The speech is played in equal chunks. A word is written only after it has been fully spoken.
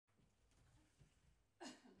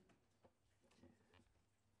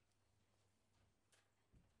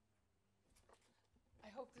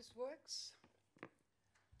hope this works.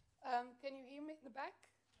 Can you hear me in the back?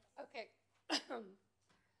 Okay.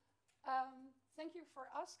 Thank you for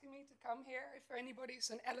asking me to come here. If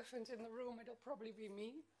anybody's an elephant in the room, it'll probably be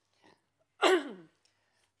me.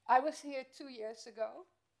 I was here 2 years ago,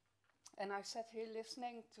 and I sat here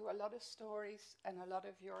listening to a lot of stories and a lot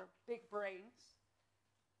of your big brains.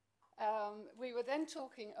 We were then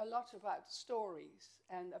talking a lot about stories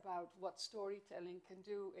and about what storytelling can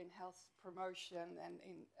do in health promotion and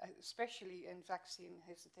especially in vaccine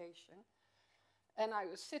hesitation. And I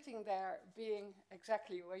was sitting there being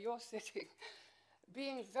exactly where you're sitting,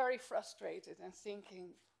 being very frustrated and thinking,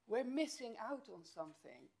 we're missing out on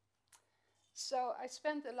something. So I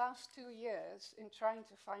spent the last 2 years in trying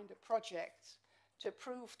to find a project to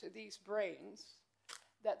prove to these brains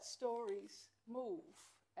that stories move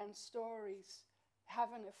and stories have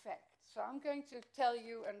an effect. So I'm going to tell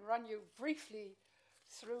you and run you briefly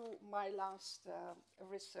through my last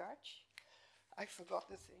research. I forgot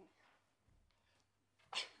the thing.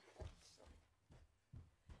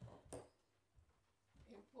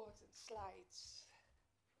 Important slides.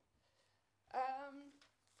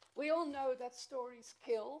 We all know that stories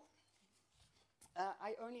kill.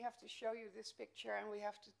 I only have to show you this picture and we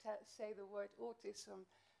have to say the word autism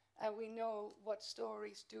and we know what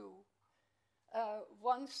stories do.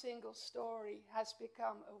 One single story has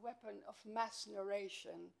become a weapon of mass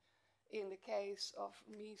narration in the case of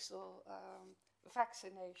measles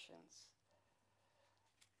vaccinations.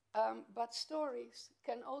 But stories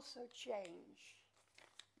can also change.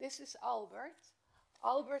 This is Albert.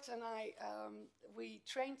 Albert and I, we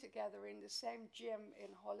train together in the same gym in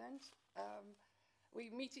Holland.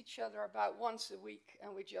 We meet each other about once a week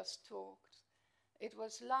and we just talked. It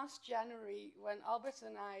was last January when Albert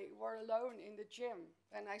and I were alone in the gym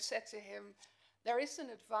and I said to him, there is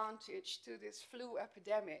an advantage to this flu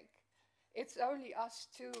epidemic. It's only us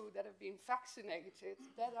two that have been vaccinated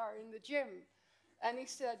that are in the gym. And he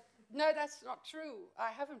said, no, that's not true.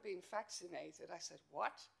 I haven't been vaccinated. I said,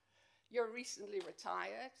 what? You're recently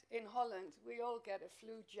retired. In Holland, we all get a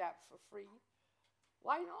flu jab for free.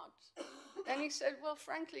 Why not? And he said, well,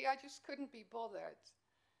 frankly, I just couldn't be bothered.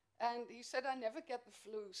 And he said, I never get the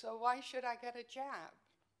flu, so why should I get a jab?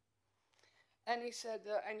 And he said,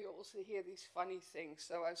 and you also hear these funny things.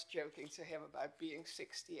 So I was joking to him about being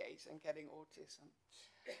 68 and getting autism.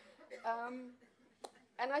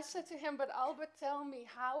 And I said to him, but Albert, tell me,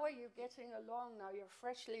 how are you getting along now? You're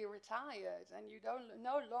freshly retired and you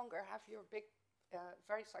no longer have your big,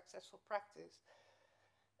 very successful practice.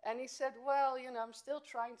 And he said, well, you know, I'm still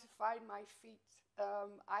trying to find my feet.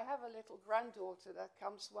 I have a little granddaughter that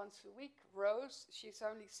comes once a week, Rose. She's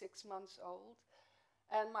only 6 months old.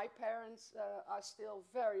 And my parents are still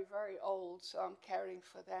very, very old, so I'm caring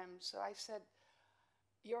for them. So I said,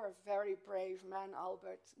 you're a very brave man,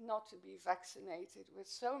 Albert, not to be vaccinated with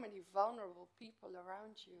so many vulnerable people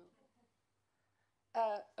around you.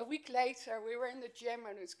 A week later, we were in the gym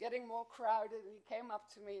and it was getting more crowded. And he came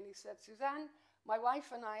up to me and he said, Suzanne, my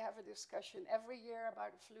wife and I have a discussion every year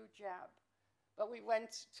about a flu jab. But we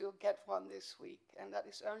went to get one this week, and that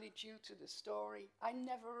is only due to the story. I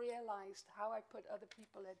never realized how I put other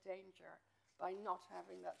people at danger by not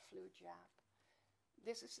having that flu jab.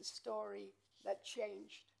 This is a story that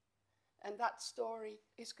changed, and that story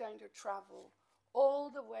is going to travel all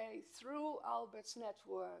the way through Albert's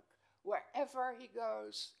network. Wherever he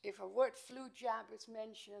goes, if a word flu jab is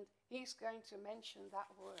mentioned, he's going to mention that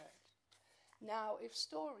word. Now, if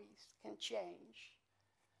stories can change,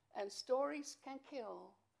 and stories can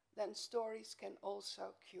kill, then stories can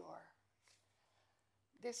also cure.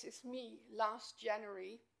 This is me last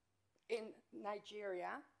January in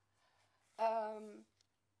Nigeria.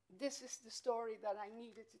 This is the story that I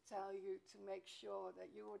needed to tell you to make sure that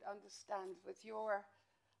you would understand with your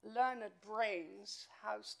learned brains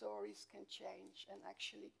how stories can change and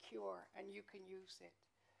actually cure, and you can use it.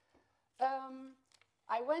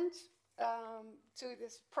 I went to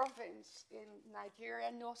this province in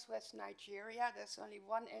Nigeria, northwest Nigeria. There's only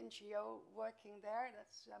one NGO working there,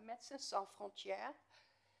 that's Médecins Sans Frontières.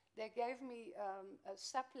 They gave me a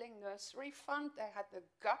sapling nursery fund. They had the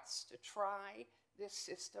guts to try this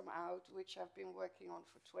system out, which I've been working on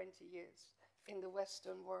for 20 years in the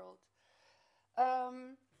Western world.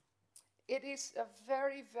 It is a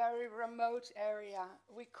very, very remote area.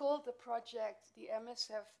 We call the project the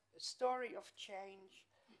MSF Story of Change.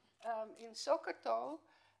 In Sokoto,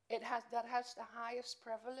 that has the highest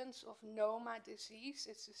prevalence of Noma disease.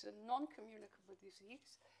 It's a non-communicable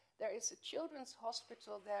disease. There is a children's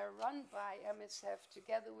hospital there run by MSF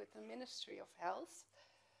together with the Ministry of Health.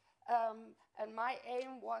 And my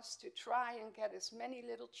aim was to try and get as many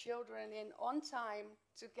little children in on time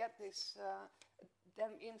to get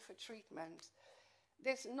them in for treatment.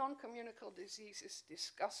 This non-communicable disease is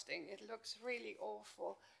disgusting. It looks really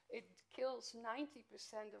awful. It kills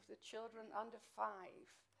 90% of the children under 5.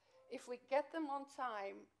 If we get them on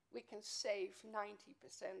time, we can save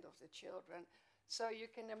 90% of the children. So you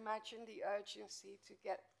can imagine the urgency to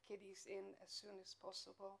get kiddies in as soon as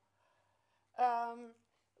possible.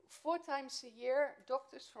 4 times a year,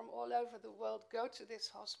 doctors from all over the world go to this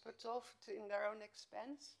hospital in their own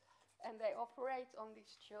expense, and they operate on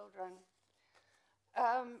these children.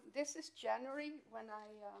 This is January when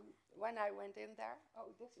I went in there.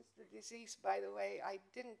 Oh, this is the disease, by the way. I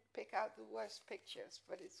didn't pick out the worst pictures,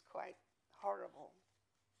 but it's quite horrible.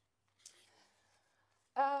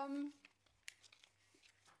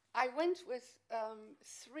 I went with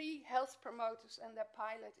 3 health promoters and their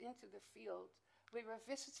pilot into the field. We were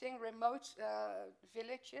visiting remote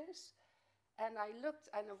villages, and I looked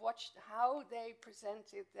and watched how they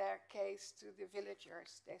presented their case to the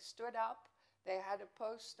villagers. They stood up, they had a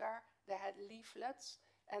poster, they had leaflets,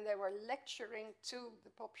 and they were lecturing to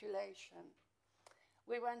the population.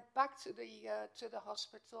 We went back to the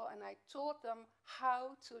hospital, and I taught them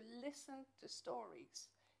how to listen to stories,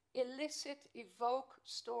 evoke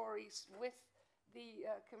stories with the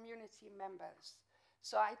community members.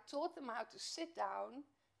 So I taught them how to sit down,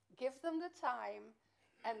 give them the time,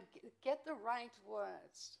 and get the right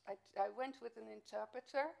words. I went with an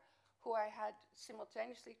interpreter who I had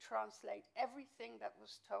simultaneously translate everything that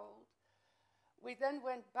was told. We then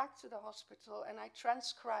went back to the hospital, and I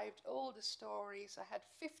transcribed all the stories. I had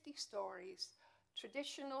 50 stories,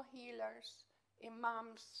 traditional healers,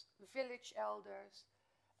 imams, village elders,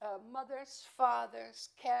 mothers, fathers,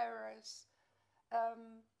 carers,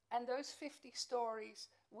 and those 50 stories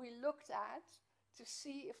we looked at to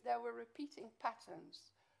see if there were repeating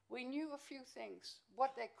patterns. We knew a few things: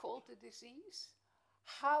 what they called the disease,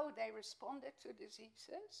 how they responded to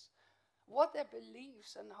diseases, what their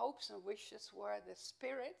beliefs and hopes and wishes were, the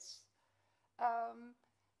spirits,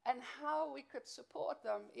 and how we could support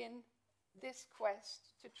them in this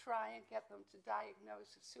quest to try and get them to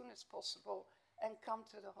diagnose as soon as possible and come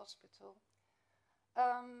to the hospital.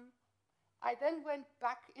 I then went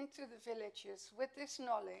back into the villages with this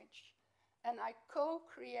knowledge, and I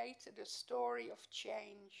co-created a story of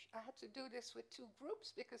change. I had to do this with 2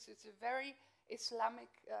 groups because it's a very Islamic,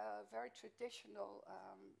 very traditional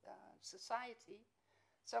society.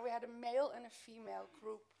 So we had a male and a female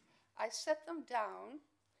group. I set them down,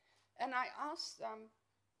 and I asked them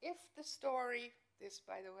if the story, this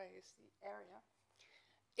by the way is the area,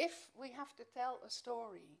 if we have to tell a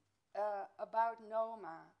story about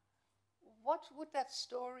Noma, what would that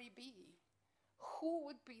story be? Who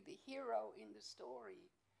would be the hero in the story?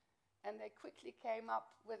 And they quickly came up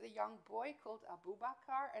with a young boy called Abu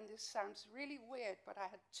Bakr, and this sounds really weird, but I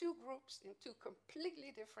had 2 groups in 2 completely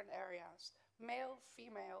different areas, male,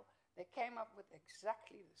 female. They came up with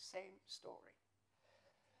exactly the same story.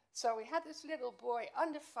 So we had this little boy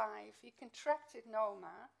under 5, he contracted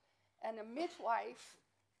Noma, and a midwife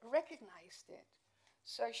recognized it.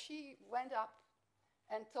 So she went up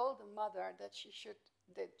and told the mother that she should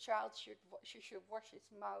wash his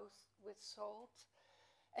mouth with salt.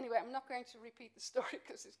 Anyway, I'm not going to repeat the story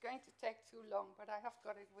because it's going to take too long, but I have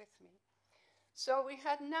got it with me. So we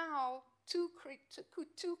had now 2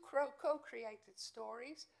 co-created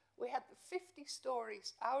stories. We had the 50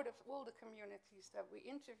 stories out of all the communities that we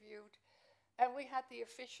interviewed, and we had the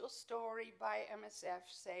official story by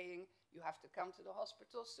MSF saying, you have to come to the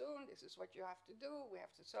hospital soon, this is what you have to do, we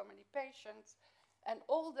have so many patients. And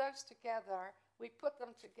all those together, we put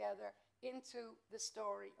them together into the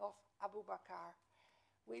story of Abu Bakr.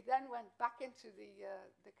 We then went back into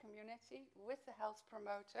the community with the health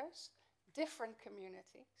promoters, different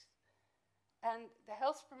communities. And the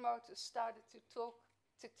health promoters started to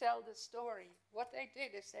tell the story. What they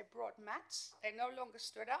did is they brought mats. They no longer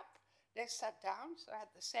stood up. They sat down, so I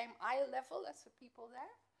had the same eye level as the people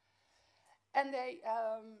there. And they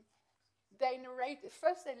narrated.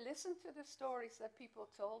 First, they listened to the stories that people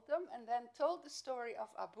told them, and then told the story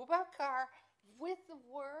of Abu Bakr with the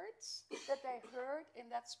words that they heard in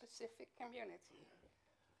that specific community.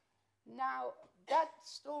 Now, that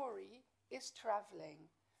story is traveling,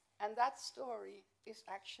 and that story is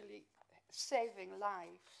actually saving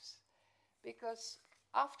lives. Because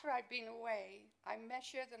after I've been away, I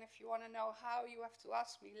measured, and if you want to know how, you have to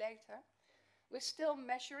ask me later. We're still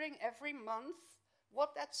measuring every month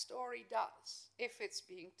what that story does, if it's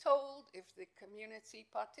being told, if the community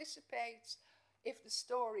participates, if the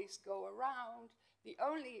stories go around, The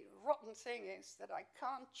only rotten thing is that I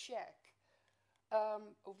can't check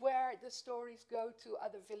where the stories go to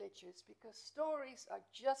other villages, because stories are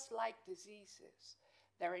just like diseases.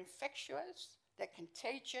 They're infectious, they're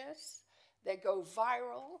contagious, they go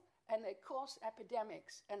viral, and they cause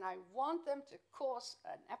epidemics. And I want them to cause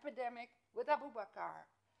an epidemic with Abu Bakr.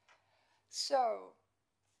 So,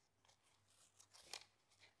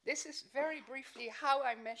 this is very briefly how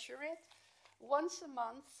I measure it. Once a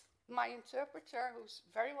month, my interpreter, who's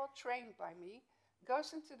very well trained by me,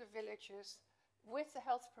 goes into the villages with the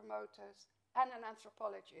health promoters and an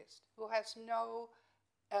anthropologist who has no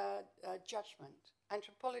judgment.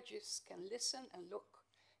 Anthropologists can listen and look.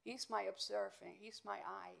 He's my observing, he's my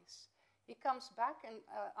eyes. He comes back and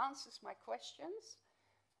answers my questions,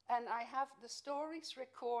 and I have the stories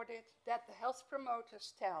recorded that the health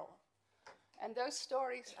promoters tell. And those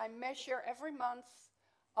stories I measure every month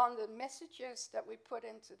on the messages that we put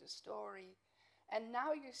into the story. And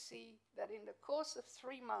now you see that in the course of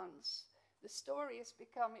 3 months, the story is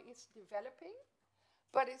developing,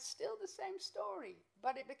 but it's still the same story.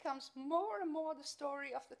 But it becomes more and more the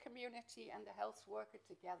story of the community and the health worker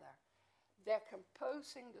together. They're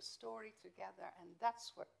composing the story together, and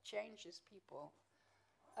that's what changes people.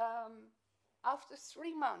 After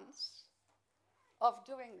 3 months of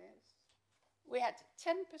doing this, we had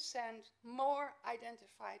 10% more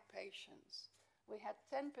identified patients. We had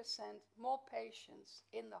 10% more patients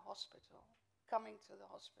in the hospital, coming to the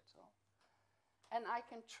hospital. And I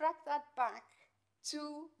can track that back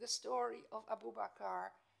to the story of Abu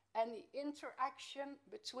Bakr and the interaction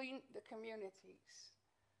between the communities.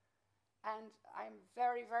 And I'm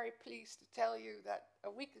very, very pleased to tell you that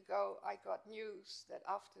a week ago I got news that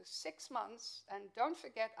after 6 months, and don't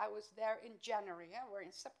forget I was there in January, we're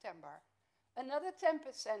in September, another 10%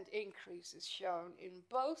 increase is shown in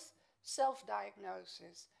both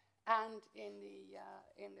self-diagnosis and in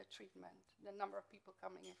the treatment, the number of people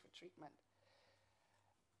coming in for treatment.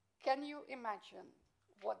 Can you imagine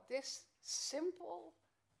what this simple,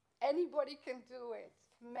 anybody can do it,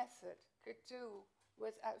 method could do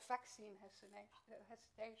with a vaccine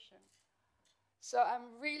hesitation? So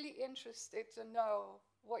I'm really interested to know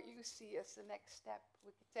what you see as the next step.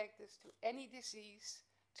 We could take this to any disease,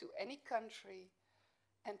 to any country,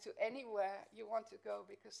 and to anywhere you want to go,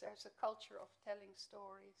 because there's a culture of telling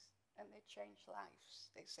stories, and they change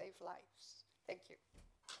lives, they save lives. Thank you.